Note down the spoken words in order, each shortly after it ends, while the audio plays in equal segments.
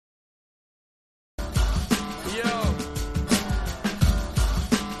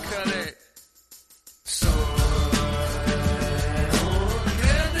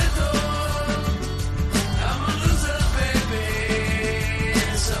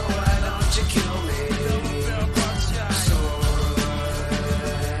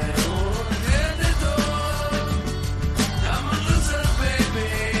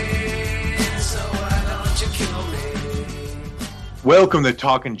Welcome to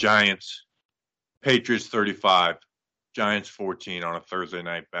Talking Giants. Patriots 35, Giants 14 on a Thursday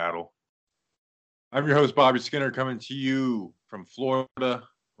night battle. I'm your host, Bobby Skinner, coming to you from Florida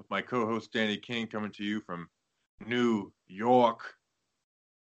with my co-host, Danny King, coming to you from New York.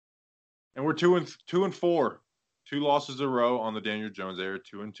 And we're 2-4. 2 losses in a row on the Daniel Jones era,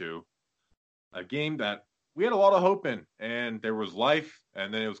 2-2. A game that we had a lot of hope in, and there was life,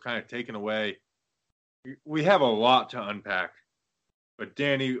 and then it was kind of taken away. We have a lot to unpack. But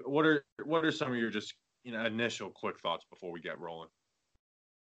Danny, what are some of your just initial quick thoughts before we get rolling?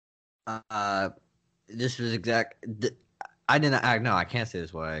 This was I can't say this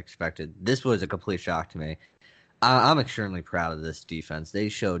is what I expected. This was a complete shock to me. I'm extremely proud of this defense. They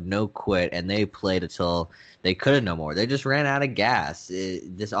showed no quit, and they played until they couldn't no more. They just ran out of gas.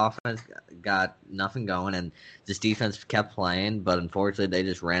 This offense got nothing going, and this defense kept playing, but unfortunately they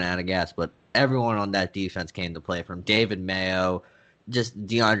just ran out of gas. But everyone on that defense came to play, from David Mayo, just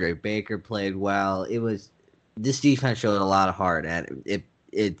DeAndre Baker played well. This defense showed a lot of heart, and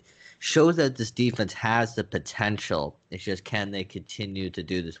it shows that this defense has the potential. It's just, can they continue to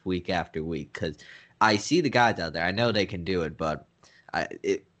do this week after week? Because I see the guys out there. I know they can do it, but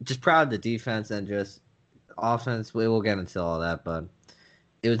just proud of the defense and just offense. We will get into all that, but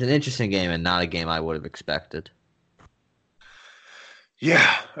it was an interesting game and not a game I would have expected.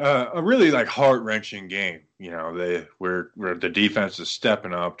 Yeah, a really heart-wrenching game. Where the defense is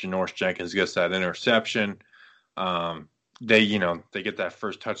stepping up. Janoris Jenkins gets that interception. They get that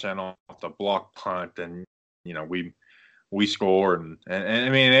first touchdown off the block punt, and we score, and I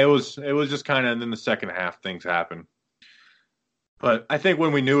mean it was just kind of, in the second half things happen. But I think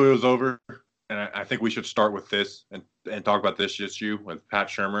when we knew it was over, and I think we should start with this and talk about this issue with Pat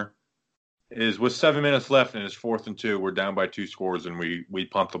Shurmur, is with 7 minutes left and it's 4th and 2, we're down by 2 scores and we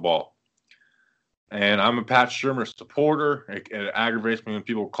punt the ball. And I'm a Pat Shurmur supporter. It aggravates me when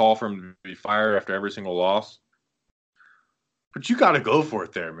people call for him to be fired after every single loss. But you got to go for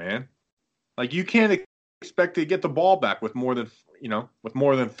it there, man. You can't expect to get the ball back with more than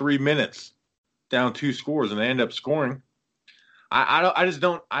 3 minutes down 2 scores, and they end up scoring. I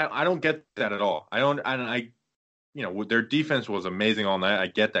don't get that at all. Their defense was amazing all night. I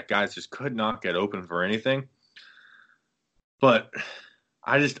get that guys just could not get open for anything. But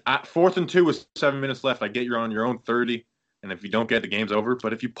 4th and 2 with 7 minutes left. I get you're on your own 30, and if you don't get, the game's over.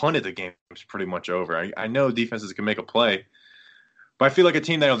 But if you punt it, the game's pretty much over. I know defenses can make a play, but I feel like a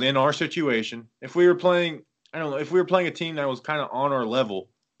team that was in our situation, if we were playing a team that was kind of on our level,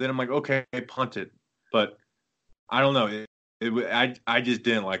 then I'm like, okay, punt it. But I don't know. I just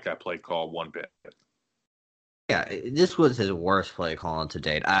didn't like that play call one bit. Yeah, this was his worst play call to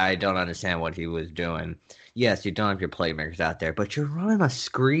date. I don't understand what he was doing. Yes, you don't have your playmakers out there, but you're running a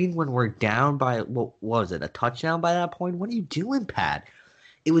screen when we're down by, what was it, a touchdown by that point? What are you doing, Pat?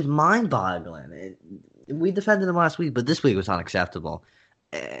 It was mind-boggling. We defended him last week, but this week was unacceptable.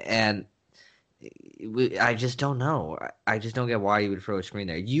 And I just don't know. I just don't get why you would throw a screen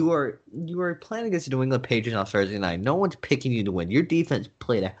there. You are playing against the New England Patriots on Thursday night. No one's picking you to win. Your defense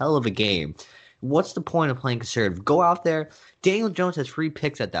played a hell of a game. What's the point of playing conservative? Go out there. Daniel Jones has 3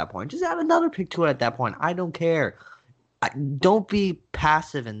 picks at that point. Just add another pick to it at that point. I don't care. Don't be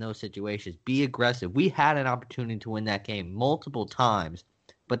passive in those situations. Be aggressive. We had an opportunity to win that game multiple times,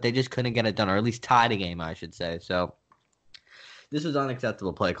 but they just couldn't get it done, or at least tie the game, I should say. So this was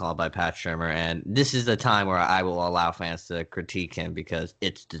unacceptable play call by Pat Shurmur, and this is the time where I will allow fans to critique him because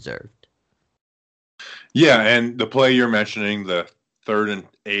it's deserved. Yeah, and the play you're mentioning, the 3rd and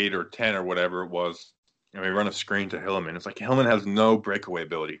 8 or 10 or whatever it was, we run a screen to Hillman. It's like Hillman has no breakaway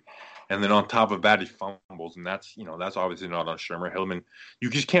ability. And then on top of that, he fumbles, and that's obviously not on Shurmur. Hillman, you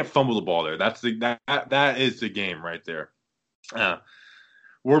just can't fumble the ball there. That is the game right there.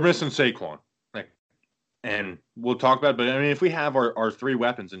 We're missing Saquon. And we'll talk about it, but I mean, if we have our 3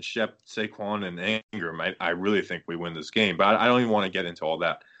 weapons in Shep, Saquon, and Ingram, I really think we win this game. But I don't even want to get into all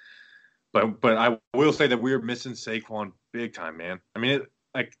that. But I will say that we are missing Saquon big time, man. I mean,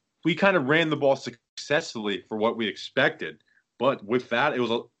 we kind of ran the ball successfully for what we expected, but with that, it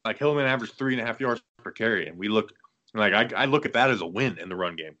was like Hillman averaged 3.5 yards per carry, and we look I look at that as a win in the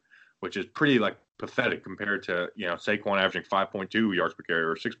run game, which is pretty pathetic compared to Saquon averaging 5.2 yards per carry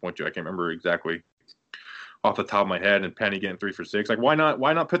or 6.2. I can't remember exactly off the top of my head, and Penny getting 3 for 6. Why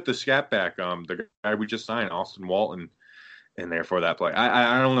not put the scat back? The guy we just signed, Austin Walton, in there for that play.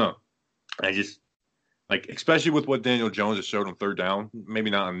 I don't know. I just especially with what Daniel Jones has showed on 3rd down, maybe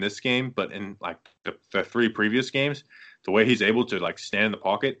not in this game, but in the 3 previous games, the way he's able to stand in the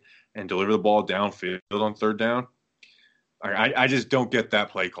pocket and deliver the ball downfield on 3rd down. I just don't get that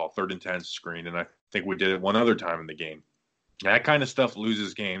play call, 3rd and 10 screen, and I think we did it one other time in the game. That kind of stuff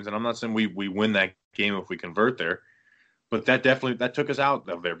loses games, and I'm not saying we win that game if we convert there, but that took us out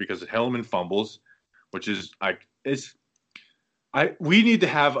of there because Hellman fumbles, which is like it's we need to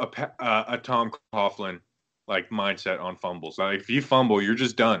have a Tom Coughlin like mindset on fumbles. Like if you fumble, you're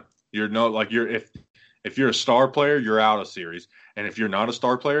just done. You're no like you're if you're a star player, you're out of series, and if you're not a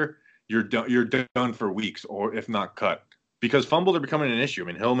star player, you're done. You're done for weeks, or if not cut, because fumbles are becoming an issue. I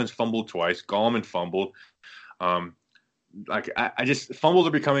mean, Hillman's fumbled twice, Gallman fumbled. Um, I just fumbles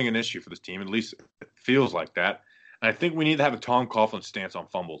are becoming an issue for this team. At least it feels like that. And I think we need to have a Tom Coughlin stance on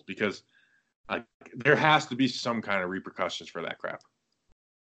fumbles because there has to be some kind of repercussions for that crap.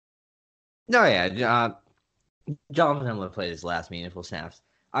 No, yeah, Jonathan Hillman played his last meaningful snaps.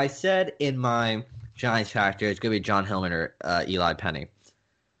 I said in my Giants factor it's going to be John Hillman or Eli Penny.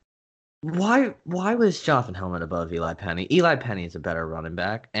 Why was Jonathan Hillman above Eli Penny? Eli Penny is a better running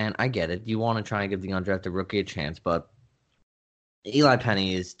back, and I get it. You want to try and give the undrafted rookie a chance, but Eli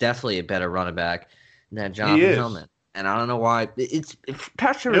Penny is definitely a better running back than He Jonathan is. Hillman. And I don't know why.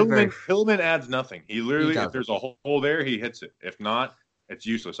 Patrick is very. Hillman adds nothing. He literally, if doesn't. there's a hole there, he hits it. If not, it's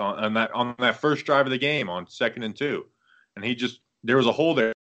useless. On that first drive of the game, on 2nd and 2, and there was a hole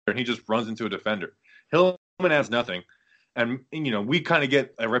there, and he just runs into a defender. Hillman adds nothing, and we kind of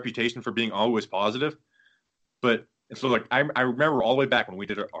get a reputation for being always positive, but so like I remember all the way back when we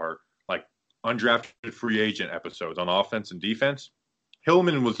did our like undrafted free agent episodes on offense and defense.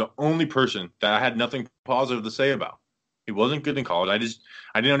 Hillman was the only person that I had nothing positive to say about. He wasn't good in college.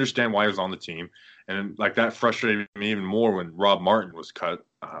 I didn't understand why he was on the team, and like that frustrated me even more when Rob Martin was cut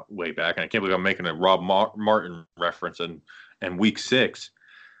way back. And I can't believe I'm making a Rob Martin reference in week 6.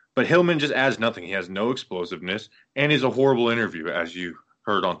 But Hillman just adds nothing. He has no explosiveness, and he's a horrible interview, as you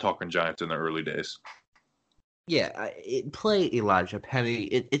heard on Talking Giants in the early days. Yeah, play Elijah Penny.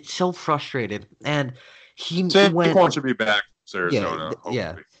 It's so frustrating, and he Saquon should be back to Arizona.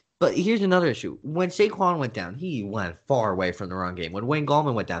 Yeah. But here's another issue. When Saquon went down, he went far away from the run game. When Wayne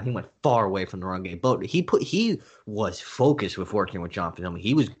Gallman went down, he went far away from the run game. But he was focused with working with Jonathan Hillman.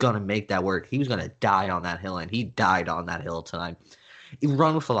 He was gonna make that work. He was gonna die on that hill, and he died on that hill tonight. You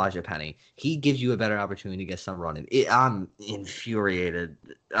run with Elijah Penny. He gives you a better opportunity to get some running. I'm infuriated.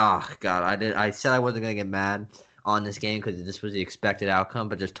 Oh God, I said I wasn't gonna get mad on this game because this was the expected outcome,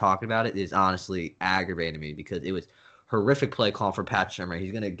 but just talking about it is honestly aggravating me because it was horrific play call for Pat Shurmur.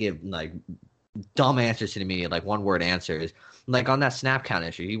 He's gonna give like dumb answers to the media, like one-word answers. Like on that snap count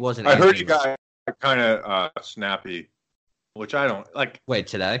issue, he wasn't. I heard he got kind of snappy, which I don't like. Wait,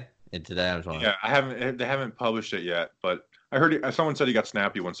 today? Today I was wondering. Yeah, they haven't published it yet, but I heard someone said he got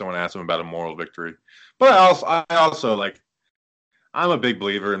snappy when someone asked him about a moral victory. But I also like, I'm a big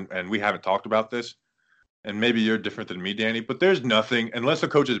believer, and we haven't talked about this, and maybe you're different than me, Danny, but there's nothing, unless a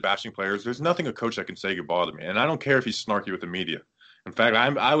coach is bashing players, there's nothing a coach that can say could bother me. And I don't care if he's snarky with the media. In fact,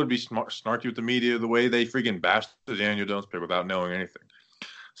 I would be snarky with the media the way they freaking bashed the Daniel Jones pick without knowing anything.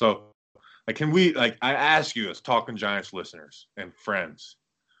 So, like, I ask you as Talking Giants listeners and friends,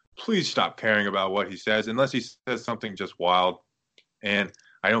 please stop caring about what he says unless he says something just wild. And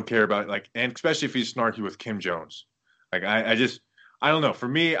I don't care about, and especially if he's snarky with Kim Jones. Like, I don't know. For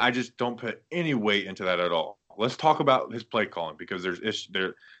me, I just don't put any weight into that at all. Let's talk about his play calling because it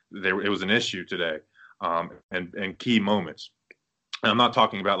was an issue today, and key moments. And I'm not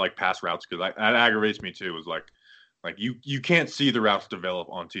talking about like pass routes because that aggravates me too. Is like you can't see the routes develop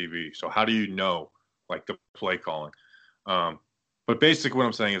on TV, so how do you know like the play calling? But basically, what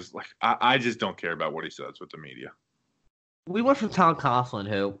I'm saying is like I just don't care about what he says with the media. We went from Tom Coughlin,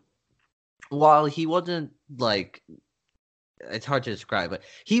 who, while he wasn't like. It's hard to describe, but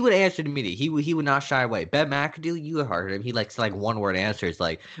he would answer the media. He would not shy away. Ben McAdoo, you heard him. He likes like one-word answers.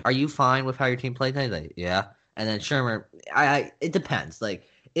 Like, "Are you fine with how your team played tonight?" Like, yeah. And then Shurmur, it depends. Like,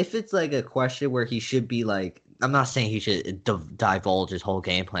 if it's like a question where he should be like, I'm not saying he should divulge his whole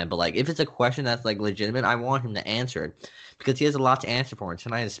game plan, but like if it's a question that's like legitimate, I want him to answer it because he has a lot to answer for, and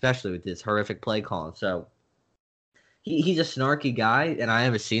tonight especially with this horrific play calling. So he's a snarky guy, and I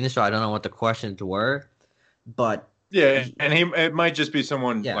haven't seen it, so I don't know what the questions were, but. Yeah, and it might just be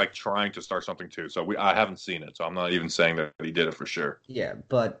someone like trying to start something too. So I haven't seen it, so I'm not even saying that he did it for sure. Yeah,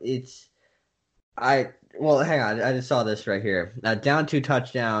 but hang on, I just saw this right here. Down 2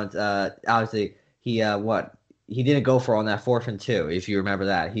 touchdowns. Obviously he didn't go for on that 4th and 2. If you remember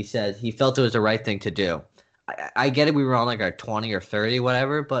that, he says he felt it was the right thing to do. I get it. We were on like our 20 or 30,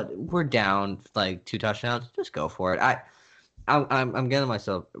 whatever, but we're down like 2 touchdowns. Just go for it. I'm getting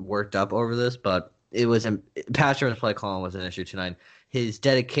myself worked up over this, but. It was Patrick's play calling was an issue tonight. His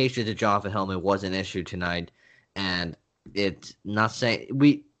dedication to Jonathan Hillman was an issue tonight, and it's not saying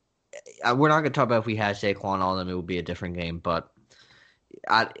we're not going to talk about if we had Saquon all of them, it would be a different game. But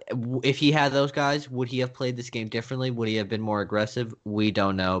if he had those guys, would he have played this game differently? Would he have been more aggressive? We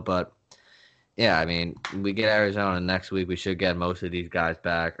don't know. But, yeah, I mean, we get Arizona next week. We should get most of these guys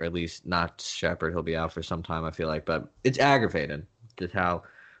back, or at least not Shepard. He'll be out for some time, I feel like. But it's aggravating just how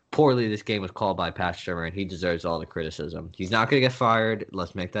poorly this game was called by Pat Shurmur, and he deserves all the criticism. He's not going to get fired.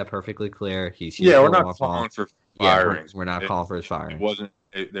 Let's make that perfectly clear. He's here Yeah, we're for a not long calling haul. for Yeah, firings. we're not calling for his It firing. wasn't.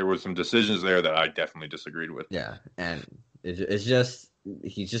 There was some decisions there that I definitely disagreed with. Yeah, and it's just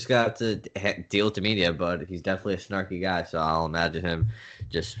he's just got to deal with the media, but he's definitely a snarky guy, so I'll imagine him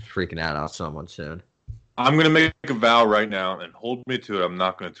just freaking out on someone soon. I'm going to make a vow right now and hold me to it. I'm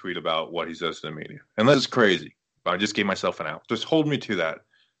not going to tweet about what he says to the media. Unless it's crazy. But I just gave myself an out. Just hold me to that.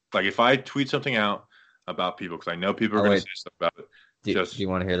 Like if I tweet something out about people, because I know people are going to say stuff about it. Do you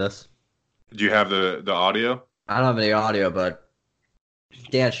want to hear this? Do you have the audio? I don't have any audio, but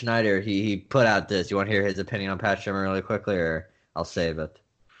Dan Schneider, he put out this. You want to hear his opinion on Pat Shurmur really quickly, or I'll save it?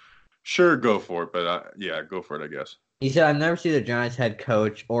 Sure, go for it. But yeah, go for it, I guess. He said, I've never seen the Giants head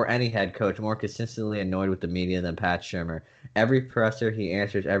coach or any head coach more consistently annoyed with the media than Pat Shurmur. Every presser, he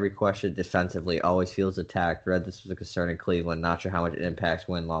answers every question defensively, always feels attacked. Read this was a concern in Cleveland. Not sure how much it impacts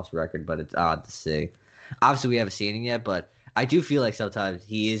win-loss record, but it's odd to see. Obviously, we haven't seen him yet, but I do feel like sometimes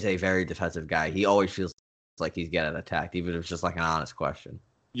he is a very defensive guy. He always feels like he's getting attacked, even if it's just like an honest question.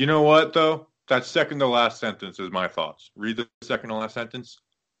 You know what, though? That second to last sentence is my thoughts. Read the second to last sentence.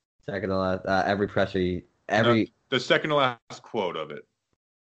 Second to last, every presser, the second to last quote of it.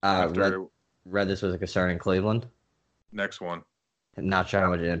 Read this was a concern in Cleveland. Next one. Not sure how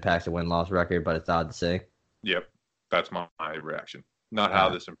much it impacts the win-loss record, but it's odd to see. Yep, that's my reaction. Not how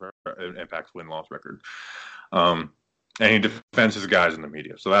this impacts win-loss record. And he defends his guys in the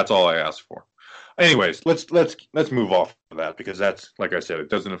media, so that's all I asked for. Anyways, let's move off of that because that's, like I said, it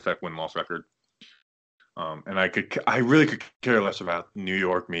doesn't affect win-loss record. And I really could care less about New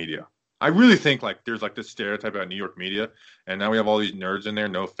York media. I really think like there's like this stereotype about New York media, and now we have all these nerds in there.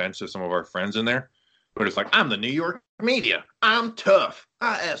 No offense to some of our friends in there, but it's like I'm the New York media. I'm tough.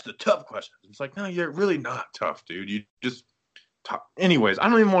 I ask the tough questions. It's like no, you're really not tough, dude. You just talk. Anyways, I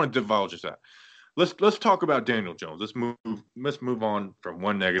don't even want to divulge that. Let's talk about Daniel Jones. Let's move on from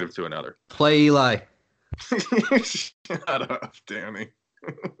one negative to another. Play Eli. Shut up, Danny.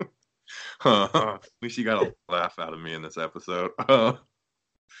 At least you got a laugh out of me in this episode.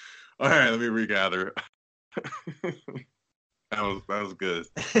 All right, let me regather. that was good.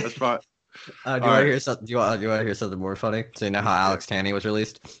 That's fine. Do you want to hear something? Do you want to hear something more funny? So you know how Alex Tanney was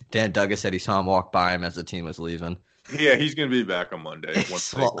released? Dan Douglas said he saw him walk by him as the team was leaving. Yeah, he's gonna be back on Monday.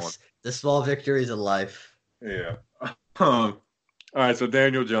 The small victories of life. Yeah. All right, so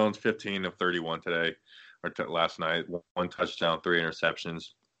Daniel Jones, 15 of 31 today, or last night. One touchdown, 3 interceptions.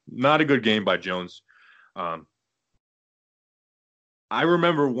 Not a good game by Jones. I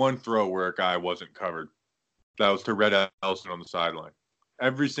remember one throw where a guy wasn't covered. That was to Red Ellison on the sideline.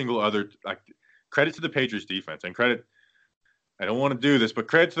 Every single other credit to the Patriots defense and credit. I don't want to do this, but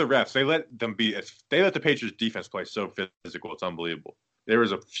credit to the refs. They let the Patriots defense play so physical. It's unbelievable. There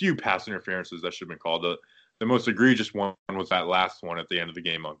was a few pass interferences that should have been called. The most egregious one was that last one at the end of the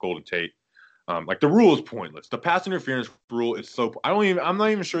game on Golden Tate. The rule is pointless. The pass interference rule is so. I'm not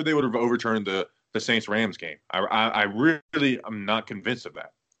even sure they would have overturned the Saints-Rams game. I really am not convinced of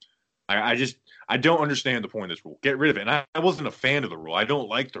that. I don't understand the point of this rule. Get rid of it. And I wasn't a fan of the rule. I don't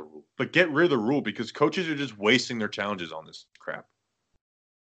like the rule. But get rid of the rule because coaches are just wasting their challenges on this crap.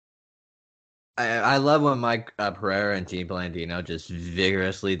 I love when Mike Pereira and Dean Blandino just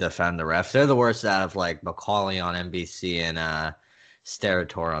vigorously defend the refs. They're the worst out of like Macaulay on NBC and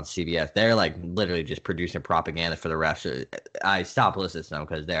Steratore on CBS. They're like literally just producing propaganda for the refs. I stopped listening to them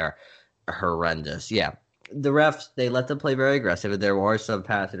because they're horrendous. Yeah, the refs, they let them play very aggressive. There were some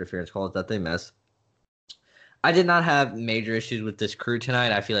pass interference calls that they missed. I did not have major issues with this crew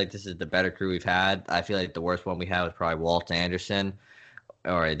tonight. I feel like this is the better crew we've had. I feel like the worst one we had was probably Walt Anderson.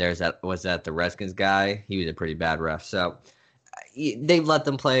 All right, was that the Redskins guy? He was a pretty bad ref. So they let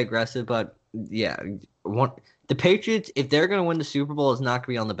them play aggressive, but yeah, the Patriots, if they're going to win the Super Bowl, it's not going to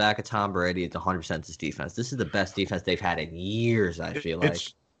be on the back of Tom Brady. It's 100% this defense. This is the best defense they've had in years, I feel like.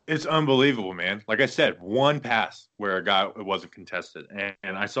 It's unbelievable, man. Like I said, one pass where a guy wasn't contested.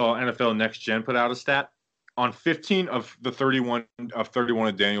 And I saw NFL Next Gen put out a stat. On 15 of the 31 of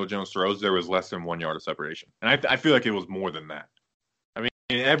Daniel Jones throws, there was less than 1 yard of separation. And I feel like it was more than that. I mean,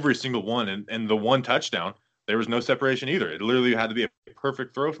 every single one, and the one touchdown, there was no separation either. It literally had to be a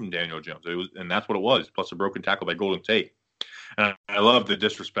perfect throw from Daniel Jones. And that's what it was, plus a broken tackle by Golden Tate. And I love the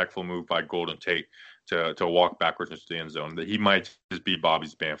disrespectful move by Golden Tate. to walk backwards into the end zone. That he might just be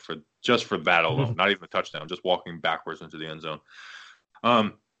Bobby's band for that alone, not even a touchdown, just walking backwards into the end zone.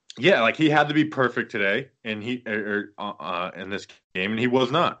 Yeah, like he had to be perfect today, and in this game, and he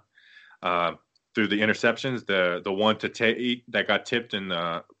was not. Through the interceptions, the one to Tate that got tipped on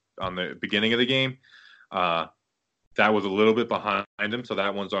the beginning of the game, that was a little bit behind him, so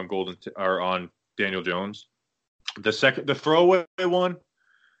that one's on on Daniel Jones. The throwaway one,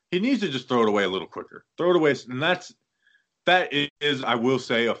 he needs to just throw it away a little quicker. Throw it away, and that is, I will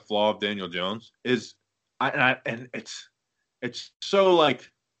say, a flaw of Daniel Jones. And it's so like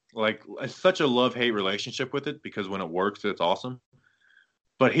it's such a love-hate relationship with it, because when it works, it's awesome.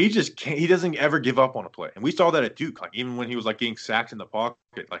 But he just can't. He doesn't ever give up on a play, and we saw that at Duke. Like even when he was like getting sacked in the pocket,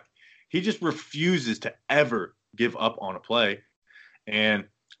 like he just refuses to ever give up on a play. And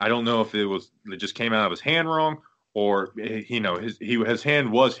I don't know if it just came out of his hand wrong, or his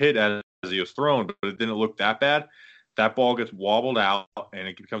hand was hit as he was thrown, but it didn't look that bad. That ball gets wobbled out, and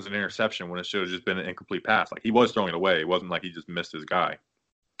it becomes an interception when it should have just been an incomplete pass. Like he was throwing it away. It wasn't like he just missed his guy.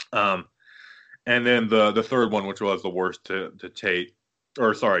 And then the third one, which was the worst to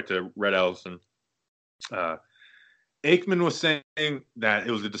Red Ellison. Aikman was saying that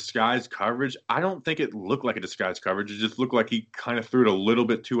it was a disguised coverage. I don't think it looked like a disguised coverage. It just looked like he kind of threw it a little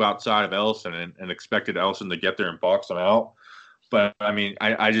bit too outside of Ellison and expected Ellison to get there and box him out. But I mean,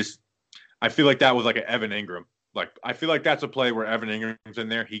 I feel like that was like an Evan Ingram. Like I feel like that's a play where Evan Ingram's in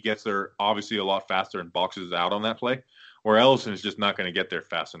there. He gets there obviously a lot faster and boxes out on that play, where Ellison is just not going to get there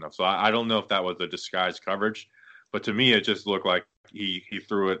fast enough. So I don't know if that was a disguised coverage, but to me it just looked like he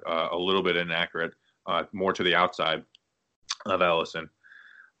threw it a little bit inaccurate, more to the outside of Ellison.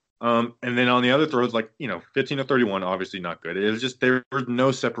 And then on the other throws, 15 to 31, obviously not good. It was just there was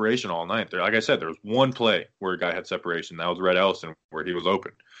no separation all night. There, like I said, there was one play where a guy had separation. That was Red Ellison, where he was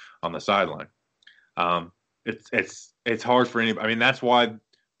open on the sideline. It's hard for anybody. I mean, that's why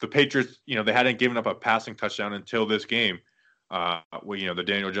the Patriots, they hadn't given up a passing touchdown until this game. The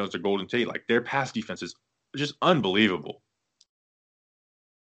Daniel Jones or Golden Tate, like their pass defense is just unbelievable.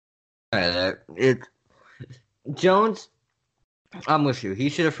 Jones, I'm with you. He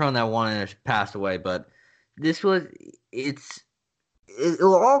should have thrown that one and passed away, but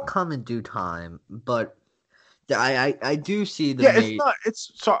it'll all come in due time. But I do see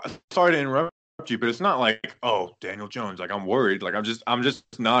sorry to interrupt you, but it's not like, oh, Daniel Jones, like I'm worried. Like I'm just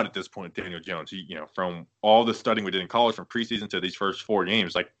not at this point Daniel Jones. He, from all the studying we did in college, from preseason to these first 4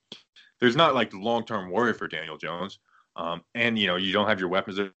 games, like there's not like long-term worry for Daniel Jones. And you don't have your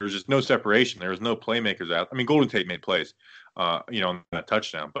weapons. There's just no separation. There was no playmakers out. I mean, Golden Tate made plays, on that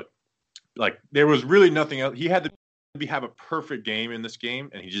touchdown, but like there was really nothing else. He had to have a perfect game in this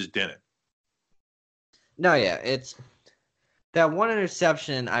game, and he just didn't. No, yeah, it's that one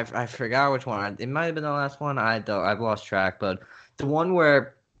interception. I forgot which one. It might have been the last one. I've lost track, but the one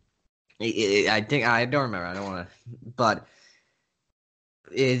where I think I don't remember. I don't want to, but.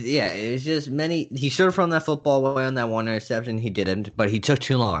 It was just he should have thrown that football away on that one interception. He didn't, but he took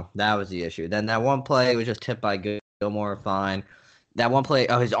too long. That was the issue. Then that one play was just tipped by Gilmore, fine. That one play,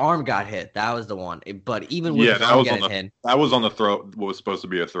 his arm got hit. That was the one. But even with his arm getting hit. That was on the throw, what was supposed to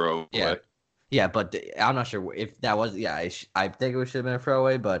be a throw. Yeah. Play. Yeah, but I'm not sure if that was, I think it should have been a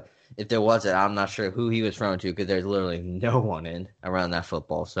throwaway, but if there wasn't, I'm not sure who he was thrown to, because there's literally no one in around that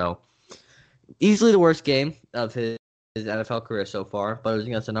football. So, easily the worst game of his NFL career so far, but it was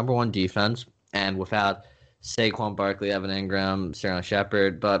against the number 1 defense, and without Saquon Barkley, Evan Ingram, Sterling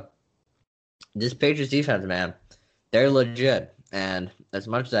Shepard. But this Patriots defense, man, they're legit. And as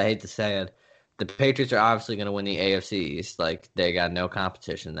much as I hate to say it, the Patriots are obviously going to win the AFC East. Like, they got no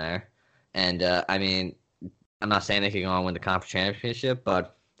competition there. And, I mean, I'm not saying they can go on and win the conference championship,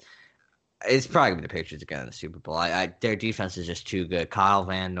 but it's probably going to be the Patriots again in the Super Bowl. Their defense is just too good. Kyle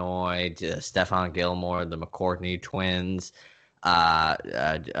Van Noy, Stephon Gilmore, the McCourtney twins. Forgot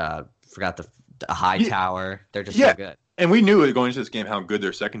the Hightower. They're just so good. And we knew it going into this game how good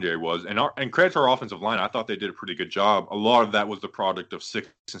their secondary was. And credit to our offensive line. I thought they did a pretty good job. A lot of that was the product of 6-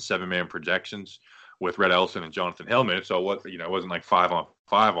 and 7-man projections with Red Ellison and Jonathan Hillman. So it wasn't like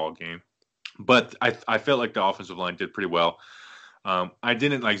 5-on-5 all game. But I felt like the offensive line did pretty well. I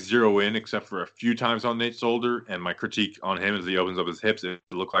didn't zero in except for a few times on Nate Solder, and my critique on him as he opens up his hips, it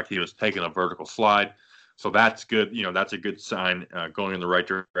looked like he was taking a vertical slide. So that's good. That's a good sign going in the right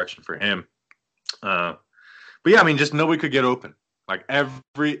direction for him. But yeah, I mean, just nobody could get open. Like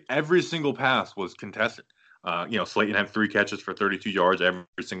every single pass was contested. Slayton had 3 catches for 32 yards. Every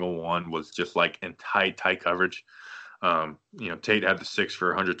single one was just like in tight coverage. Tate had the 6 for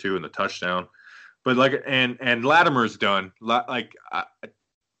 102 and the touchdown. But and Latimer's done.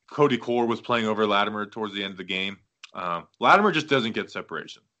 Cody Core was playing over Latimer towards the end of the game. Latimer just doesn't get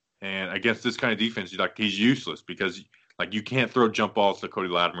separation, and against this kind of defense, he's useless because you can't throw jump balls to Cody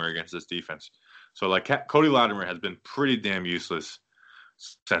Latimer against this defense. So Cody Latimer has been pretty damn useless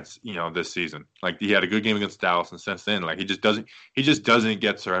since this season. He had a good game against Dallas, and since then, he just doesn't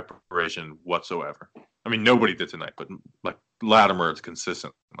get separation whatsoever. I mean, nobody did tonight, but Latimer is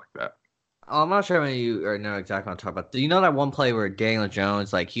consistent like that. I'm not sure how many of you know exactly what I'm talking about. Do you know that one play where Daniel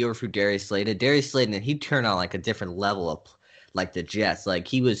Jones, he overthrew Darius Slayton? Darius Slayton, and he turned on a different level of the Jets.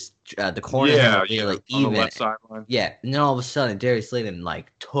 He was the corner on even. The left sideline. Yeah, and then all of a sudden Darius Slayton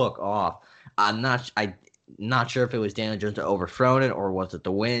took off. I'm not sure if it was Daniel Jones overthrown it or was it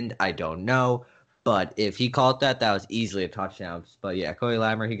the wind. I don't know. But if he caught that was easily a touchdown. But yeah, Cody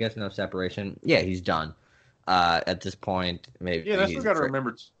Latimer, he gets no separation. Yeah, he's done. At this point, maybe. Yeah, that's what we got to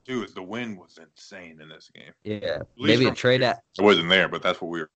remember too. Is the wind was insane in this game. Yeah, maybe a trade. I wasn't there, but that's what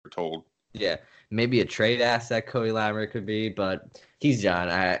we were told. Yeah, maybe a trade asset Cody Latimer could be, but he's done.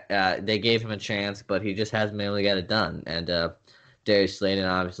 They gave him a chance, but he just hasn't been able to get it done. And Darius Slayton,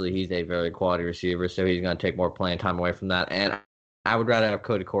 obviously, he's a very quality receiver, so he's going to take more playing time away from that. And I would rather have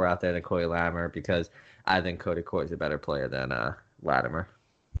Cody Core out there than Cody Latimer because I think Cody Core is a better player than Latimer.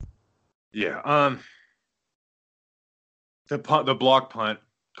 Yeah. The block punt.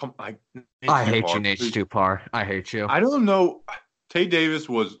 I hate you, Nate Stupar. I hate you. I don't know. Tay Davis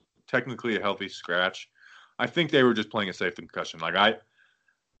was technically a healthy scratch. I think they were just playing a safe concussion.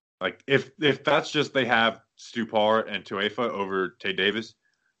 If that's just they have Stupar and Tuefa over Tay Davis,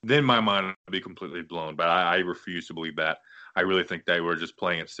 then my mind would be completely blown. But I refuse to believe that. I really think they were just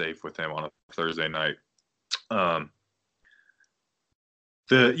playing it safe with him on a Thursday night.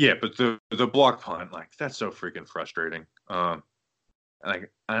 The block punt, that's so freaking frustrating. You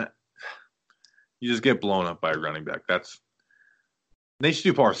just get blown up by a running back. Nate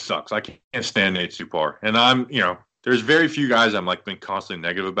Stupar sucks. I can't stand Nate Stupar, and there's very few guys I'm been constantly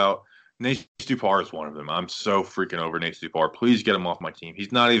negative about. Nate Stupar is one of them. I'm so freaking over Nate Stupar. Please get him off my team.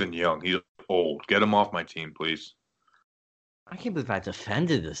 He's not even young. He's old. Get him off my team, please. I can't believe I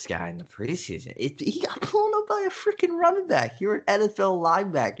defended this guy in the preseason. He got blown up by a freaking running back. You're an NFL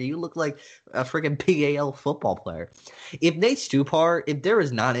linebacker. You look like a freaking Big AL football player. If Nate Stupar, if there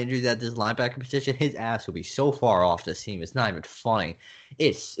is not injuries at this linebacker position, his ass will be so far off this team. It's not even funny.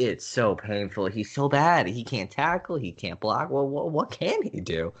 It's so painful. He's so bad. He can't tackle. He can't block. Well, what can he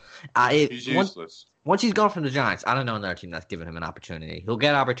do? He's useless. Once he's gone from the Giants, I don't know another team that's giving him an opportunity. He'll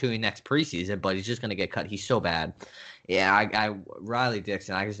get an opportunity next preseason, but he's just going to get cut. He's so bad. Yeah, Riley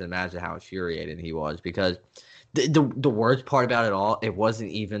Dixon, I can just imagine how infuriated he was because the worst part about it all, it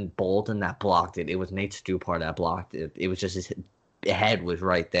wasn't even Bolden that blocked it. It was Nate Stupar that blocked it. It was just his head was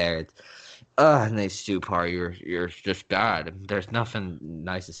right there. Nate Stupar, you're just bad. There's nothing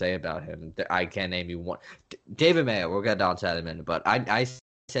nice to say about him. I can't name you one. David Mayo, we'll get down to that in a minute, but I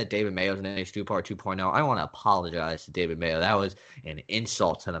said David Mayo's an Nate Stupar 2.0. I want to apologize to David Mayo. That was an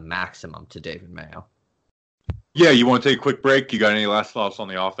insult to the maximum to David Mayo. Yeah, you want to take a quick break? You got any last thoughts on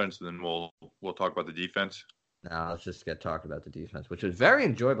the offense, and then we'll talk about the defense? No, let's just get talked about the defense, which was very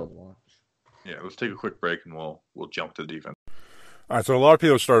enjoyable to watch. Yeah, let's take a quick break, and we'll jump to the defense. All right, so a lot of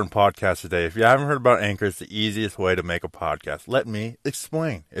people are starting podcasts today. If you haven't heard about Anchor, it's the easiest way to make a podcast. Let me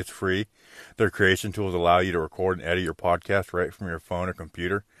explain. It's free. Their creation tools allow you to record and edit your podcast right from your phone or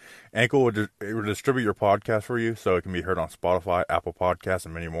computer. Anchor will distribute your podcast for you so it can be heard on Spotify, Apple Podcasts,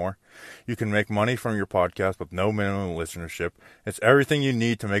 and many more. You can make money from your podcast with no minimum listenership. It's everything you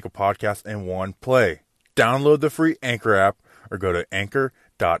need to make a podcast in one play. Download the free Anchor app or go to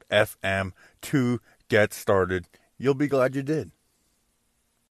anchor.fm to get started. You'll be glad you did.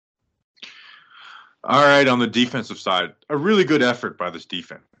 All right, on the defensive side, a really good effort by this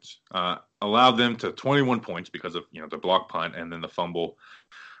defense. Allowed them to 21 points because of the block punt and then the fumble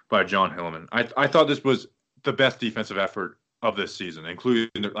by John Hillman. I thought this was the best defensive effort of this season,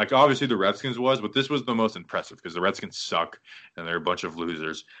 including obviously the Redskins was, but this was the most impressive because the Redskins suck and they're a bunch of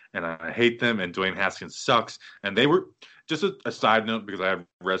losers and I hate them and Dwayne Haskins sucks. And they were just a side note because I have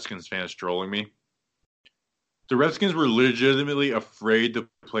Redskins fans trolling me. The Redskins were legitimately afraid to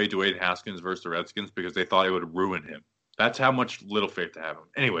play Dwayne Haskins versus the Redskins because they thought it would ruin him. That's how much little faith to have him.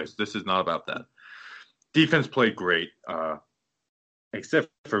 Anyways, this is not about that. Defense played great, except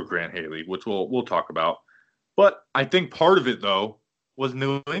for Grant Haley, which we'll talk about. But I think part of it, though, was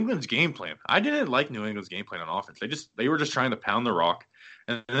New England's game plan. I didn't like New England's game plan on offense. They were just trying to pound the rock,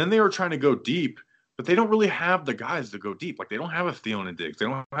 and then they were trying to go deep, but they don't really have the guys to go deep. They don't have a Thielen and Diggs. They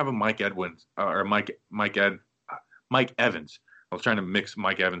don't have a Mike Evans. I was trying to mix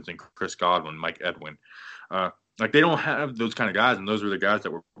Mike Evans and Chris Godwin, Mike Edwin. Like, they don't have those kind of guys, and those were the guys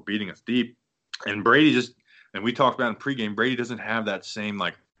that were beating us deep. And Brady just, and we talked about in pregame, Brady doesn't have that same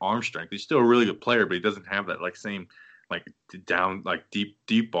like arm strength. He's still a really good player, but he doesn't have that like same like down like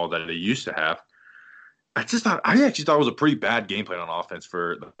deep ball that he used to have. I actually thought it was a pretty bad game plan on offense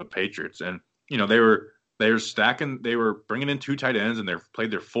for the Patriots, and they were stacking, they were bringing in two tight ends, and they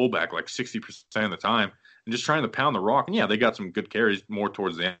played their fullback like 60% of the time, and just trying to pound the rock. And yeah, they got some good carries more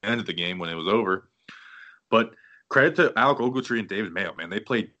towards the end of the game when it was over, but credit to Alec Ogletree and David Mayo, man. They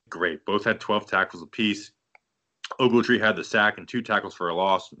played great. Both had 12 tackles apiece. Ogletree had the sack and 2 tackles for a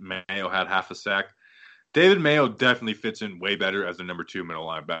loss. Mayo had half a sack. David Mayo definitely fits in way better as the number 2 middle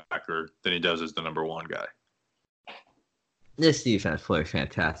linebacker than he does as the number 1 guy. This defense played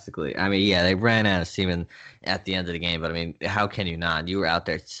fantastically. I mean, yeah, they ran out of steam at the end of the game, but I mean, how can you not? You were out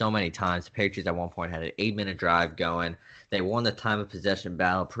there so many times. The Patriots at one point had an 8-minute drive going. They won the time of possession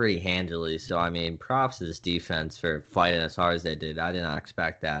battle pretty handily. So, I mean, props to this defense for fighting as hard as they did. I did not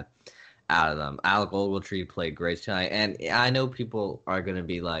expect that out of them. Alec Ogletree played great tonight. And I know people are going to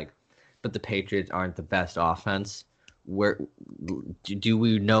be like, but the Patriots aren't the best offense. Do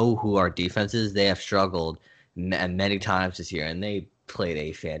we know who our defense is? They have struggled many times this year, and they played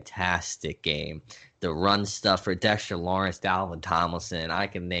a fantastic game. The run stuff for Dexter Lawrence, Dalvin Tomlinson, I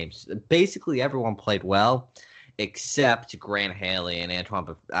can name basically everyone played well, except Grant Haley and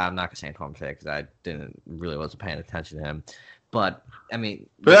Antoine. I'm not gonna say Antoine Buffet because I wasn't paying attention to him. But I mean,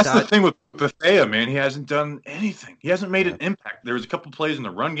 but that's the thing with Bethea, man. He hasn't done anything. He hasn't made an impact. There was a couple plays in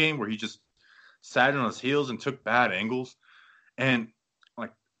the run game where he just sat on his heels and took bad angles, and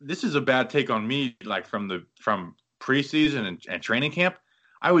like, this is a bad take on me, like from preseason and training camp.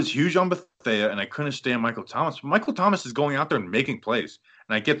 I was huge on Bethea, and I couldn't stand Michael Thomas. Michael Thomas is going out there and making plays,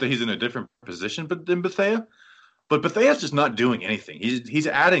 and I get that he's in a different position than Bethea, but Bethea's just not doing anything. He's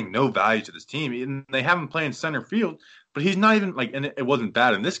adding no value to this team, and they have him playing center field, but he's not even like. And it wasn't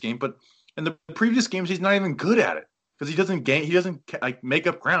bad in this game, but in the previous games, he's not even good at it because he doesn't like make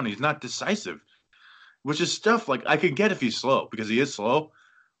up ground. He's not decisive, which is stuff like I could get if he's slow, because he is slow.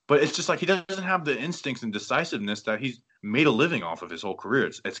 But it's just like he doesn't have the instincts and decisiveness that he's made a living off of his whole career.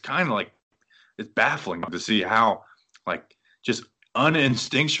 It's kind of like, it's baffling to see how like just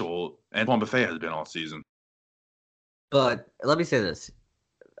uninstinctual Antoine Buffet has been all season. But let me say this.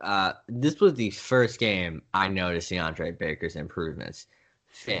 This was the first game I noticed DeAndre Baker's improvements.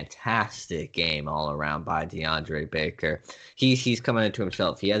 Fantastic game all around by DeAndre Baker. He's coming into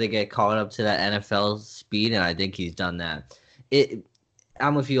himself. He had to get caught up to that NFL speed, and I think he's done that.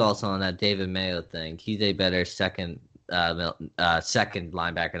 I'm with you also on that David Mayo thing. He's a better second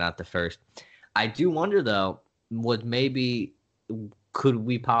linebacker, not the first. I do wonder though, could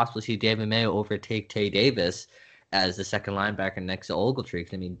we possibly see David Mayo overtake Tay Davis as the second linebacker next to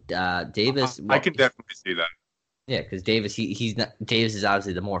Ogletree? I mean, Davis. I can definitely see that. Yeah, because Davis, Davis is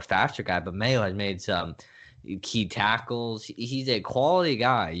obviously the more faster guy, but Mayo has made some key tackles. He's a quality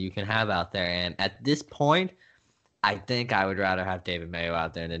guy you can have out there, and at this point, I think I would rather have David Mayo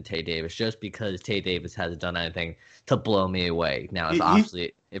out there than Tay Davis, just because Tay Davis hasn't done anything to blow me away. Now,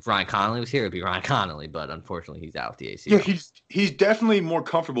 if Ryan Connolly was here, it'd be Ryan Connolly, but unfortunately, he's out with the ACL. Yeah, he's definitely more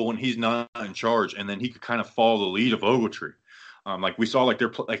comfortable when he's not in charge, and then he could kind of follow the lead of Ogletree. Like we saw,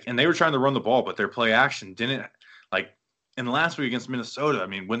 and they were trying to run the ball, but their play action didn't, like in the last week against Minnesota. I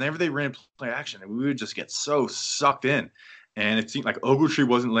mean, whenever they ran play action, we would just get so sucked in, and it seemed like Ogletree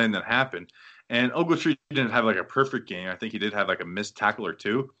wasn't letting that happen. And Ogletree didn't have like a perfect game. I think he did have like a missed tackle or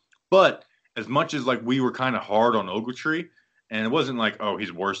two. But as much as like we were kind of hard on Ogletree, and it wasn't like, oh,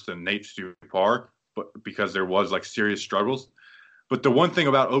 he's worse than Nate Stupar, but because there was like serious struggles. But the one thing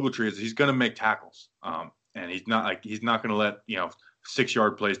about Ogletree is he's going to make tackles, and he's not going to let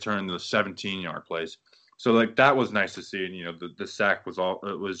 6-yard plays turn into 17-yard plays. So like that was nice to see, and the sack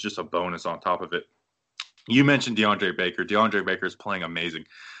was just a bonus on top of it. You mentioned DeAndre Baker. DeAndre Baker is playing amazing,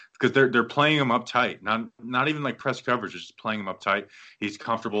 because they're playing him up tight, not even like press coverage, just playing him up tight. He's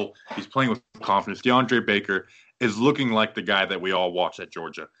comfortable. He's playing with confidence. DeAndre Baker is looking like the guy that we all watched at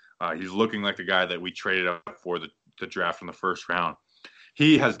Georgia. He's looking like the guy that we traded up for the draft in the first round.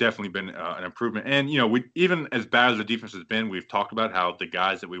 He has definitely been an improvement. And, we, even as bad as the defense has been, we've talked about how the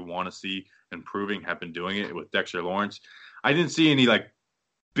guys that we want to see improving have been doing it with Dexter Lawrence. I didn't see any like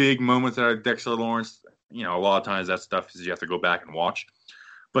big moments out of Dexter Lawrence. A lot of times that stuff is you have to go back and watch.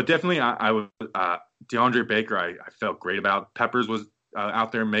 But definitely, I would DeAndre Baker. I felt great about. Peppers was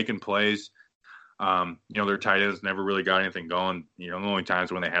out there making plays. Their tight ends never really got anything going. The only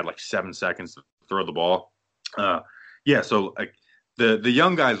times when they had like 7 seconds to throw the ball. So like the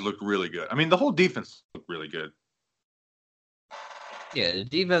young guys looked really good. I mean, the whole defense looked really good. Yeah, the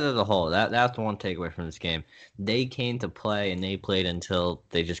defense as a whole. That's the one takeaway from this game. They came to play and they played until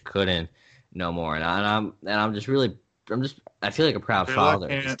they just couldn't no more. I'm just really I feel like a proud Till I father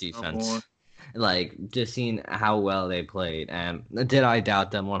of this can't no more. defense. Like just seeing how well they played. And did I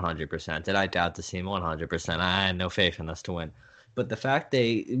doubt them 100%? Did I doubt the team 100%? I had no faith in us to win. But the fact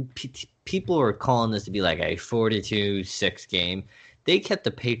people were calling this to be like a 42-6 game, they kept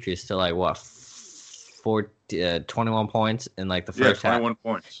the Patriots to like what 21 points in like the Yeah, first half. 21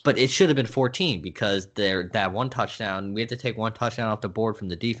 points. But it should have been 14 because that one touchdown, we had to take one touchdown off the board from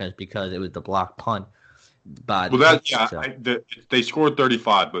the defense because it was the block punt. But they scored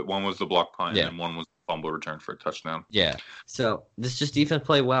 35, but one was the block punt Yeah. and then one was the fumble return for a touchdown. Yeah. So this just defense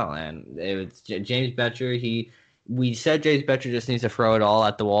played well, and it was James Betcher. We said James Betcher just needs to throw it all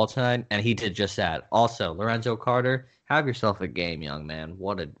at the wall tonight, and he did just that. Also, Lorenzo Carter, have yourself a game, young man.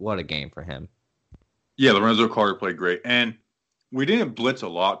 What a game for him. Yeah, Lorenzo Carter played great. And we didn't blitz a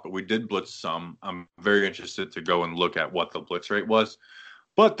lot, but we did blitz some. I'm very interested to go and look at what the blitz rate was.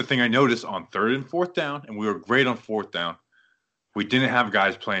 But the thing I noticed on 3rd and 4th down, and we were great on 4th down, we didn't have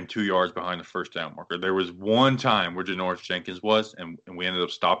guys playing 2 yards behind the first down marker. There was one time where Janoris Jenkins was, and we ended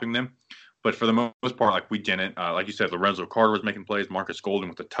up stopping them. But for the most part, like we didn't. Like you said, Lorenzo Carter was making plays. Marcus Golden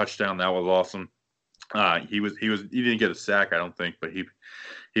with a touchdown. That was awesome. He didn't get a sack, I don't think, but he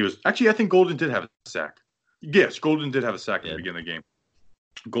was actually. I think Golden did have a sack. Yes, Golden did have a sack at the beginning of the game.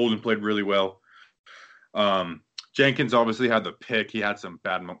 Golden played really well. Jenkins obviously had the pick. He had some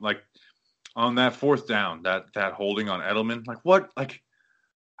bad like on that 4th down, that holding on Edelman. Like what? Like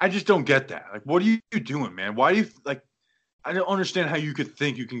I just don't get that. Like what are you doing, man? Why do you like? I don't understand how you could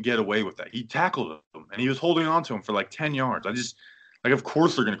think you can get away with that. He tackled him and he was holding on to him for like 10 yards. I just like, of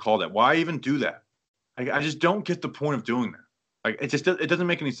course they're going to call that. Why even do that? I just don't get the point of doing that. Like it doesn't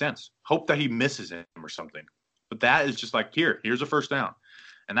make any sense. Hope that he misses him or something. But that is just like here's a first down,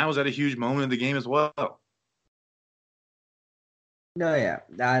 and that was at a huge moment of the game as well. No, yeah,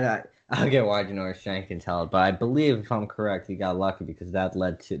 I get why Janoris Jenkins held, but I believe if I'm correct, he got lucky because that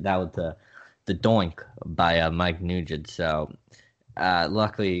was the doink by Mike Nugent. So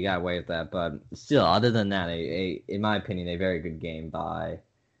luckily he got away with that. But still, other than that, in my opinion, a very good game by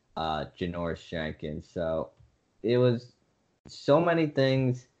Janoris Jenkins. So it was so many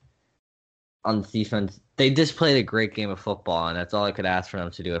things on defense. They just played a great game of football, and that's all I could ask for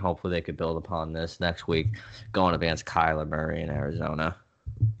them to do, and hopefully they could build upon this next week going up against Kyler Murray in Arizona.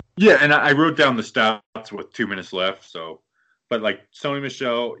 Yeah, and I wrote down the stats with 2 minutes left, but like Sony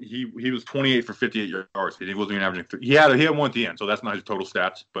Michel, he was 28 for 58 yards. He wasn't even averaging 3. He had one at the end, so that's not his total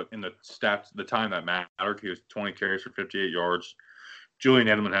stats. But in the stats, the time that mattered, he was 20 carries for 58 yards. Julian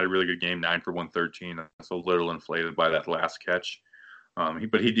Edelman had a really good game, 9 for 113. That's a little inflated by that last catch.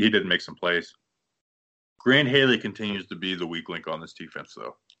 But he did make some plays. Grant Haley continues to be the weak link on this defense,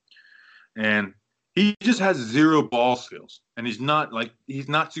 though. And he just has zero ball skills. And he's not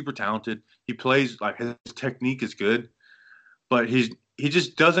super talented. He plays, like, his technique is good. But he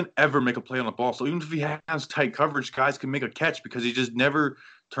just doesn't ever make a play on the ball. So even if he has tight coverage, guys can make a catch because he just never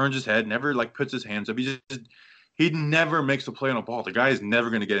turns his head, never, like, puts his hands up. He never makes a play on a ball. The guy is never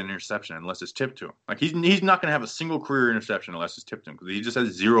going to get an interception unless it's tipped to him. Like he's not going to have a single career interception unless it's tipped to him because he just has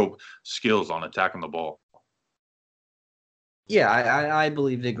zero skills on attacking the ball. Yeah, I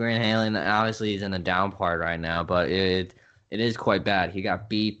believe that Grant Haley, obviously he's in a down part right now, but it is quite bad. He got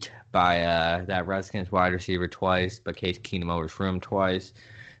beat by that Redskins wide receiver twice, but Case Keenum overthrew him twice.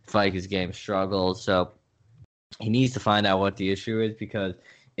 Vikings game struggles, so he needs to find out what the issue is because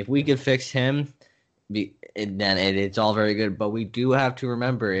if we could fix him, then it's all very good. But we do have to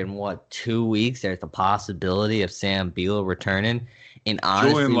remember in 2 weeks there's the possibility of Sam Beal returning. And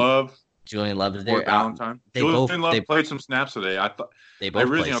honestly, Julian Love is there. Valentine. Julian Love played some snaps today. I thought they both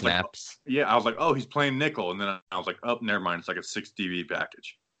played snaps. I was like, oh, he's playing nickel, and then I was like, oh, never mind. It's like a 6 DB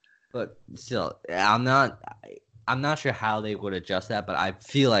package. But still, I'm not sure how they would adjust that. But I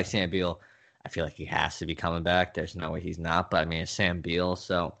feel like Sam Beal. I feel like he has to be coming back. There's no way he's not. But I mean, it's Sam Beal,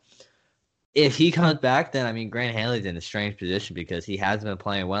 so. If he comes back, then, I mean, Grant Haley's in a strange position because he hasn't been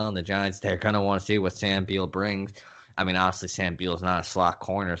playing well, and the Giants, they're going to want to see what Sam Beal brings. I mean, honestly, Sam Beal's not a slot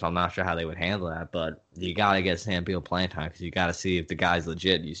corner, so I'm not sure how they would handle that, but you got to get Sam Beal playing time because you got to see if the guy's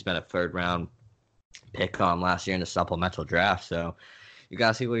legit. You spent a 3rd-round pick on last year in the supplemental draft, so you got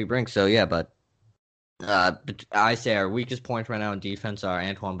to see what he brings. So, yeah, but I say our weakest points right now in defense are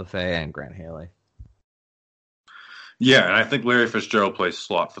Antoine Buffet and Grant Haley. Yeah, and I think Larry Fitzgerald plays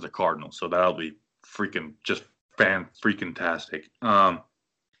slot for the Cardinals, so that'll be freaking-tastic.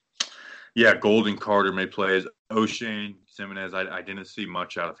 Yeah, Golden Carter may play as O'Shane Simonez. I didn't see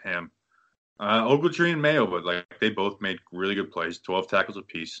much out of him. Ogletree and Mayo, but like they both made really good plays, 12 tackles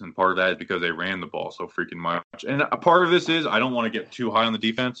apiece, and part of that is because they ran the ball so freaking much. And a part of this is I don't want to get too high on the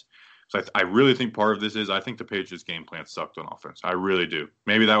defense. So I really think part of this is I think the Patriots game plan sucked on offense. I really do.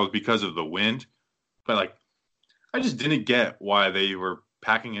 Maybe that was because of the wind, but like I just didn't get why they were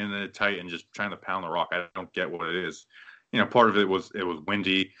packing in it tight and just trying to pound the rock. I don't get what it is. Part of it was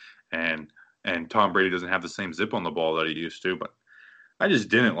windy and Tom Brady doesn't have the same zip on the ball that he used to, but I just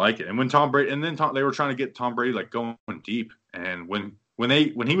didn't like it. And when they were trying to get Tom Brady like going deep, and when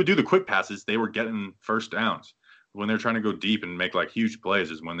he would do the quick passes, they were getting first downs. When they're trying to go deep and make like huge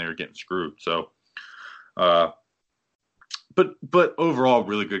plays is when they were getting screwed. So, but overall,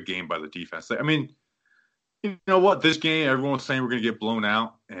 really good game by the defense. I mean, you know what? This game, everyone was saying we're going to get blown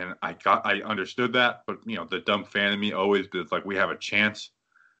out, and I understood that. But the dumb fan in me always is like, we have a chance,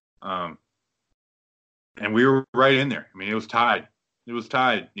 and we were right in there. I mean, it was tied. It was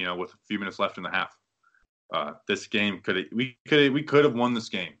tied, with a few minutes left in the half. This game we could have won this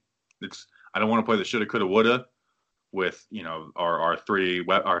game. I don't want to play the shoulda, coulda, woulda with our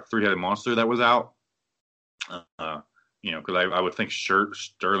three-headed monster that was out. Because I would think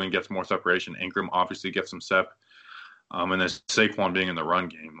Sterling gets more separation. Ingram obviously gets some sep. And then Saquon being in the run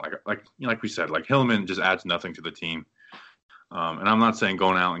game, like we said, like Hillman just adds nothing to the team. And I'm not saying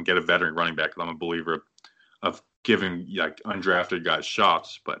going out and get a veteran running back because I'm a believer of giving like undrafted guys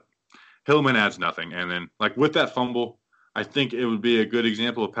shots, but Hillman adds nothing. And then like with that fumble, I think it would be a good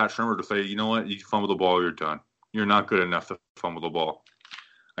example of Pat Shurmur to say, you know what, you fumble the ball, you're done. You're not good enough to fumble the ball.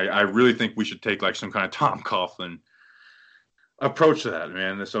 I really think we should take like some kind of Tom Coughlin approach to that,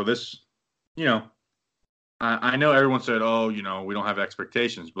 man. So this, I know everyone said, oh, we don't have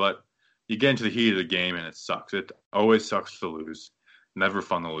expectations, but you get into the heat of the game and it sucks. It always sucks to lose. Never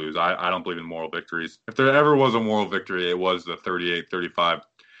fun to lose. I don't believe in moral victories. If there ever was a moral victory, it was the 38-35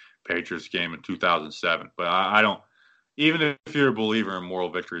 Patriots game in 2007. But I don't, even if you're a believer in moral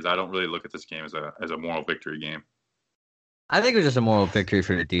victories, I don't really look at this game as a moral victory game. I think it was just a moral victory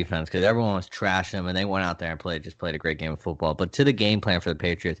for the defense because everyone was trashing them and they went out there and played a great game of football. But to the game plan for the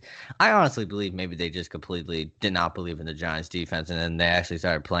Patriots, I honestly believe maybe they just completely did not believe in the Giants defense, and then they actually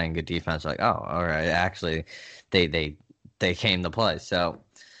started playing good defense. Like, oh, all right, actually, they came to play. So,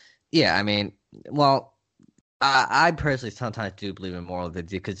 yeah, I mean, well, I personally sometimes do believe in moral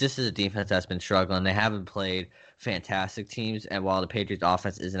victory because this is a defense that's been struggling. They haven't played fantastic teams, and while the Patriots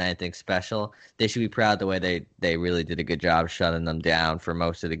offense isn't anything special, they should be proud of the way they really did a good job shutting them down for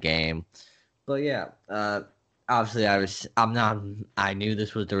most of the game. But yeah, obviously I knew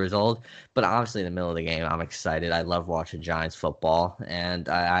this was the result, but obviously in the middle of the game, I'm excited. I love watching Giants football, and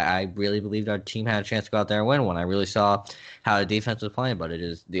I really believed our team had a chance to go out there and win when I really saw how the defense was playing. But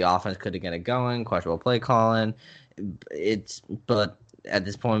the offense couldn't get it going, questionable play calling. But at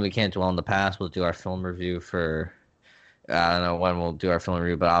this point, we can't dwell on the past. We'll do our film review for, I don't know when we'll do our film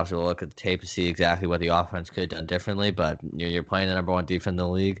review, but obviously we'll look at the tape to see exactly what the offense could have done differently. But you're playing the number one defense in the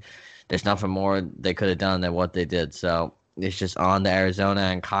league. There's nothing more they could have done than what they did. So it's just on to Arizona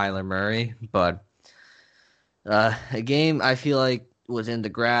and Kyler Murray. But a game I feel like was in the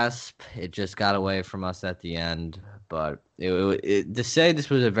grasp. It just got away from us at the end. But to say this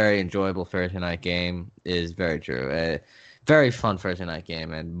was a very enjoyable Thursday night game is very true. Very fun Thursday night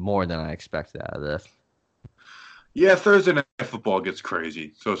game, and more than I expected out of this. Yeah, Thursday night football gets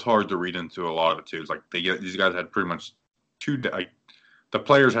crazy, so it's hard to read into a lot of it too. It's like these guys had pretty much the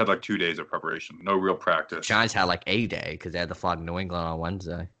players had like 2 days of preparation, no real practice. Giants had like a day because they had to fly to New England on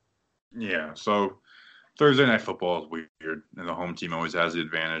Wednesday. Yeah, so Thursday night football is weird, and the home team always has the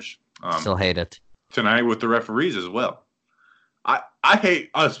advantage. Still hate it. Tonight with the referees as well. I hate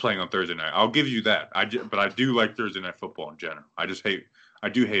us playing on Thursday night. I'll give you that. But I do like Thursday night football in general. I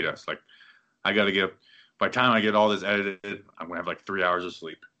do hate us. Like, I got to get up. By the time I get all this edited, I'm going to have like 3 hours of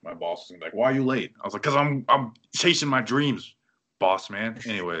sleep. My boss is going to be like, why are you late? I was like, because I'm chasing my dreams, boss man.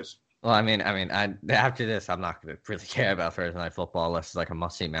 Anyways. Well, I mean, after this, I'm not going to really care about Thursday night football unless it's like a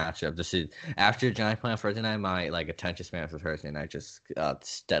must-see matchup. After the Giants play on Thursday night, my like attention span for Thursday night just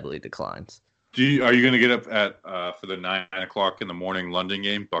steadily declines. Are you going to get up for the 9 o'clock in the morning London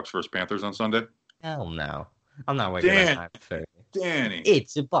game, Bucks versus Panthers on Sunday? Hell no. I'm not waking up at 9:30. Danny.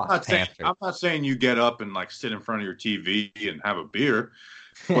 It's a Bucks Panthers. I'm not saying you get up and like sit in front of your TV and have a beer,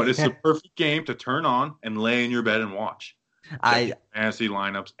 but it's the perfect game to turn on and lay in your bed and watch. Fantasy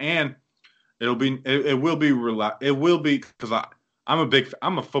lineups, and it will be because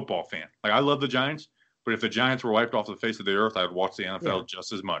I'm a football fan. Like, I love the Giants, but if the Giants were wiped off the face of the earth, I'd watch the NFL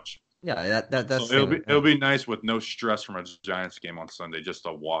just as much. Yeah, So that's the same with it'll me. be nice with no stress from a Giants game on Sunday just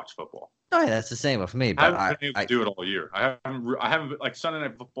to watch football. Oh, yeah, that's the same with me. I But haven't been able to do it all year. I haven't like Sunday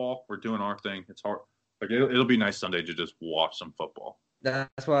night football. We're doing our thing. It's hard. Like it'll be nice Sunday to just watch some football.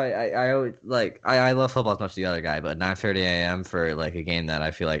 that's why I always like I love football as much as the other guy. But 9:30 a.m. for like a game that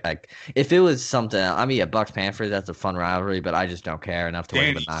I feel like if it was something, I mean, yeah, Bucks Panthers, that's a fun rivalry, but I just don't care enough to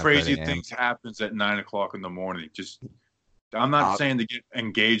wake up Danny, at 9:30 crazy a.m. things happens at 9 o'clock in the morning. Just I'm not saying to get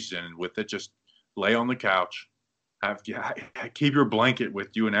engaged in with it. Just lay on the couch. Keep your blanket with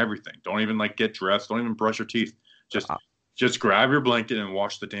you and everything. Don't even like get dressed. Don't even brush your teeth. Just Uh, just grab your blanket and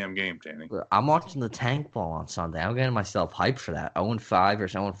watch the damn game, Danny. I'm watching the tank ball on Sunday. I'm getting myself hyped for that. 0-5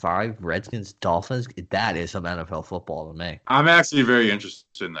 versus 0-5, Redskins, Dolphins. That is some NFL football to me. I'm actually very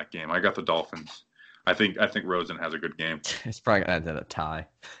interested in that game. I got the Dolphins. I think Rosen has a good game. It's probably gonna end in a tie.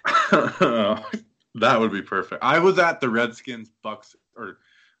 That would be perfect. I was at the Redskins Bucks or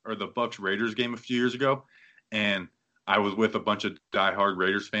the Bucks Raiders game a few years ago, and I was with a bunch of diehard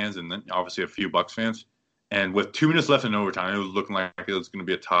Raiders fans and then obviously a few Bucks fans. And with 2 minutes left in overtime, it was looking like it was going to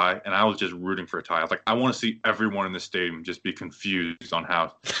be a tie, and I was just rooting for a tie. I was like, I want to see everyone in the stadium just be confused on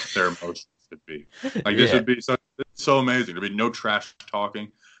how their emotions should be. Like this would be so amazing. There'd be no trash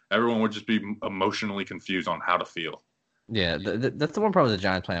talking. Everyone would just be emotionally confused on how to feel. Yeah, that's the one problem with the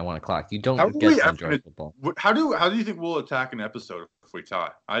Giants playing at 1 o'clock. You don't How get to enjoy gonna, football. how do you think we'll attack an episode if we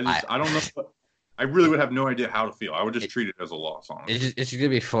tie? I don't know. I really would have no idea how to feel. I would just treat it as a loss, honestly. It's just gonna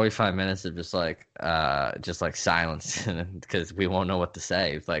be 45 minutes of just like silence because we won't know what to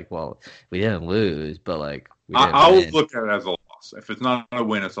say. It's like, well, we didn't lose, but like we didn't I'll win. look at it as a loss. If it's not a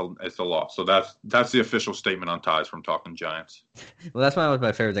win, it's a loss. So that's the official statement on ties from Talking Giants. Well, that's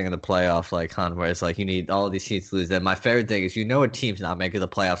my favorite thing in the playoff, like Con, where it's like you need all of these teams to lose. And my favorite thing is a team's not making the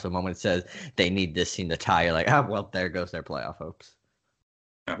playoffs the moment it says they need this team to tie. You're like, well, there goes their playoff hopes.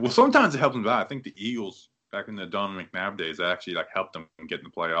 Yeah. Well, sometimes it helps them out. I think the Eagles back in the Don McNabb days actually like helped them get in the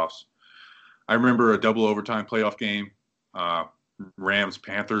playoffs. I remember a double overtime playoff game. Rams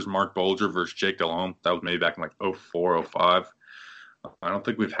Panthers, Mark Bolger versus Jake Delhomme. That was maybe back in like 04, 05. I don't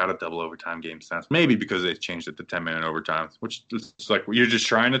think we've had a double overtime game since. Maybe because they changed it to 10-minute overtimes, which is like you're just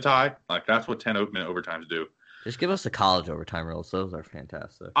trying to tie. Like that's what 10-minute overtimes do. Just give us the college overtime rules; those are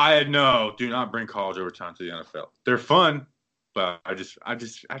fantastic. Do not bring college overtime to the NFL. They're fun, but I just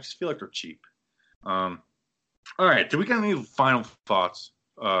feel like they're cheap. All right, do we got any final thoughts?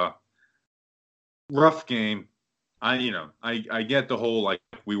 Rough game. I get the whole like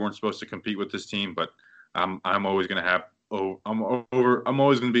we weren't supposed to compete with this team, but I'm always gonna have. I'm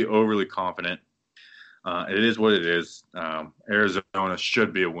always going to be overly confident. It is what it is. Arizona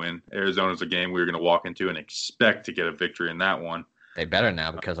should be a win. Arizona's a game we're going to walk into and expect to get a victory in that one. They better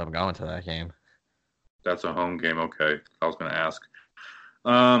now because I'm going to that game. That's a home game. Okay, I was going to ask.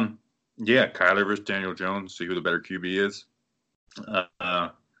 Yeah, Kyler versus Daniel Jones. See who the better QB is.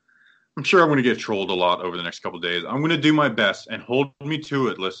 I'm sure I'm going to get trolled a lot over the next couple of days. I'm going to do my best and hold me to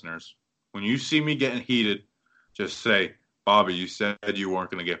it, listeners. When you see me getting heated, just say, Bobby, you said you weren't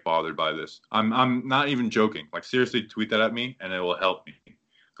going to get bothered by this. I'm not even joking. Like, seriously, tweet that at me, and it will help me.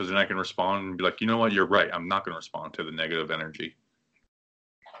 Because then I can respond and be like, you know what? You're right. I'm not going to respond to the negative energy.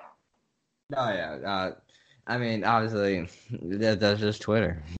 Oh, yeah. I mean, obviously, that's just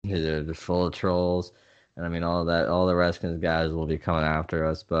Twitter. They're just full of trolls. And, I mean, all the Redskins guys will be coming after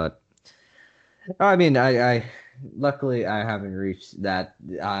us. But, I mean, I luckily, I haven't reached that.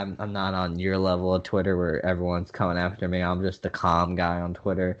 I'm not on your level of Twitter where everyone's coming after me. I'm just the calm guy on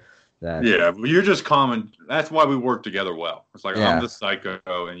Twitter. Yeah, well, you're just calm. That's why we work together well. It's like yeah. I'm the psycho,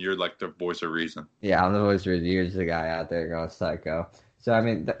 and you're like the voice of reason. Yeah, I'm the voice of reason. You're just the guy out there going psycho. So, I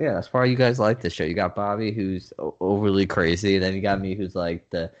mean, that's why you guys like this show. You got Bobby, who's overly crazy, and then you got me, who's like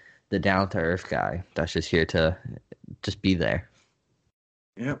the down-to-earth guy that's just here to just be there.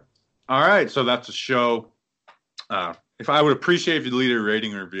 Yep. All right, so that's a show. If I would appreciate if you'd leave a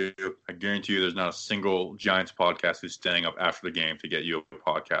rating and review, I guarantee you there's not a single Giants podcast who's standing up after the game to get you a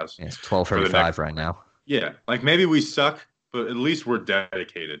podcast. Yeah, it's 12:35 right now. Yeah, like maybe we suck, but at least we're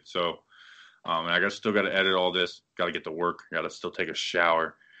dedicated. So, and I still got to edit all this. Got to get to work. Got to still take a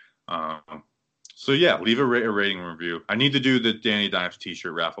shower. So yeah, leave a rating and review. I need to do the Danny Dimes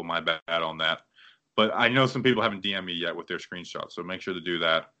T-shirt raffle. My bad on that, but I know some people haven't DM'd me yet with their screenshots, so make sure to do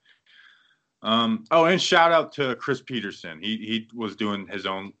that. And shout out to Chris Peterson. He was doing his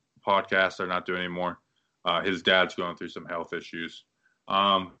own podcast. They're not doing anymore. His dad's going through some health issues.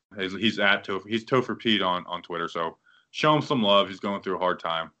 He's Topher Pete on Twitter. So show him some love. He's going through a hard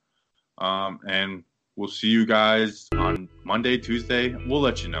time. And we'll see you guys on Monday, Tuesday. We'll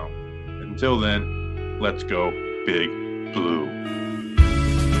let you know. Until then, let's go Big Blue.